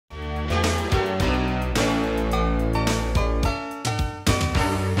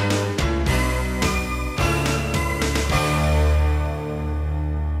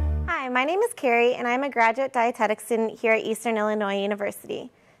my name is Kerri, and I'm a graduate dietetics student here at Eastern Illinois University.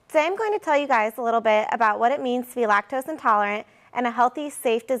 Today I'm going to tell you guys a little bit about what it means to be lactose intolerant and a healthy,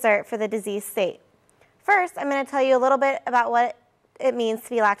 safe dessert for the disease state. First, I'm going to tell you a little bit about what it means to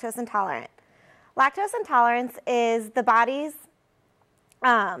be lactose intolerant. Lactose intolerance is the body's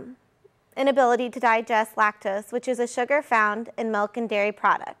inability to digest lactose, which is a sugar found in milk and dairy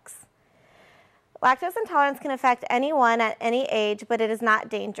products. Lactose intolerance can affect anyone at any age, but it is not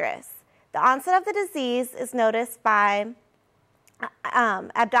dangerous. The onset of the disease is noticed by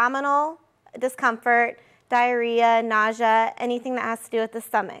abdominal discomfort, diarrhea, nausea, anything that has to do with the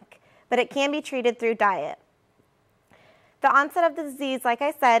stomach, but it can be treated through diet. The onset of the disease, like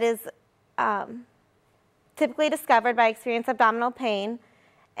I said, is typically discovered by experienced abdominal pain,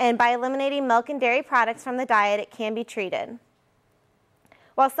 and by eliminating milk and dairy products from the diet, it can be treated.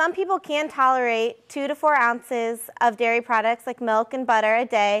 While some people can tolerate 2 to 4 ounces of dairy products like milk and butter a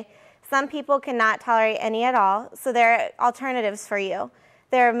day, some people cannot tolerate any at all, so there are alternatives for you.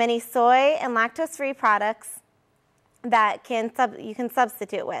 There are many soy and lactose-free products that you can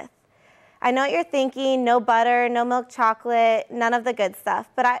substitute with. I know what you're thinking, no butter, no milk chocolate, none of the good stuff,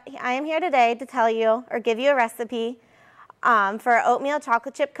 but I am here today to tell you or give you a recipe for oatmeal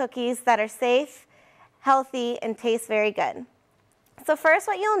chocolate chip cookies that are safe, healthy, and taste very good. So first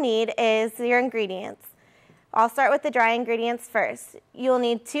what you'll need is your ingredients. I'll start with the dry ingredients first. You'll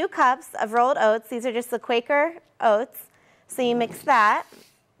need 2 cups of rolled oats. These are just the Quaker oats. So you mix that.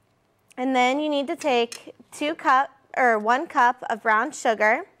 And then you need to take 1 cup of brown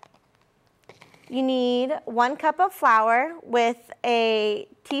sugar. You need 1 cup of flour with a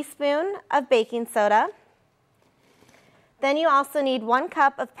teaspoon of baking soda. Then you also need 1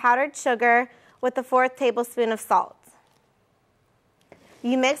 cup of powdered sugar with a 1/4 tablespoon of salt.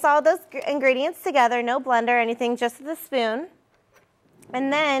 You mix all those ingredients together, no blender or anything, just with a spoon.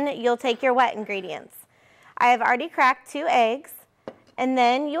 And then you'll take your wet ingredients. I have already cracked 2 eggs. And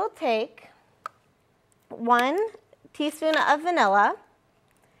then you'll take 1 teaspoon of vanilla.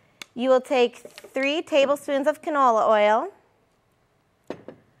 You will take 3 tablespoons of canola oil,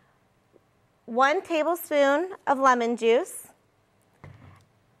 1 tablespoon of lemon juice,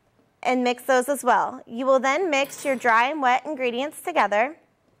 and mix those as well. You will then mix your dry and wet ingredients together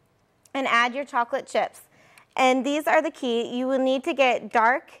and add your chocolate chips. And these are the key. You will need to get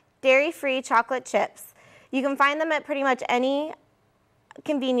dark, dairy-free chocolate chips. You can find them at pretty much any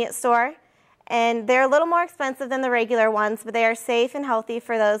convenience store, and they're a little more expensive than the regular ones, but they are safe and healthy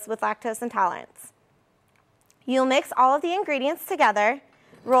for those with lactose intolerance. You'll mix all of the ingredients together,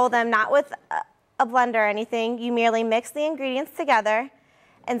 roll them not with a blender or anything. You merely mix the ingredients together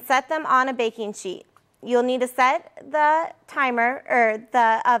and set them on a baking sheet. You'll need to set the timer or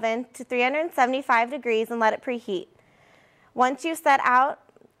the oven to 375 degrees and let it preheat. Once you set out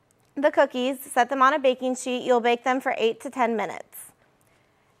the cookies, set them on a baking sheet, you'll bake them for 8 to 10 minutes.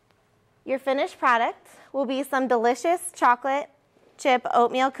 Your finished product will be some delicious chocolate chip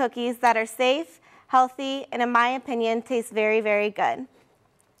oatmeal cookies that are safe, healthy, and in my opinion, taste very, very good.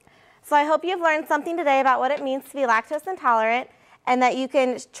 So I hope you've learned something today about what it means to be lactose intolerant, and that you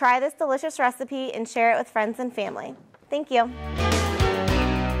can try this delicious recipe and share it with friends and family. Thank you.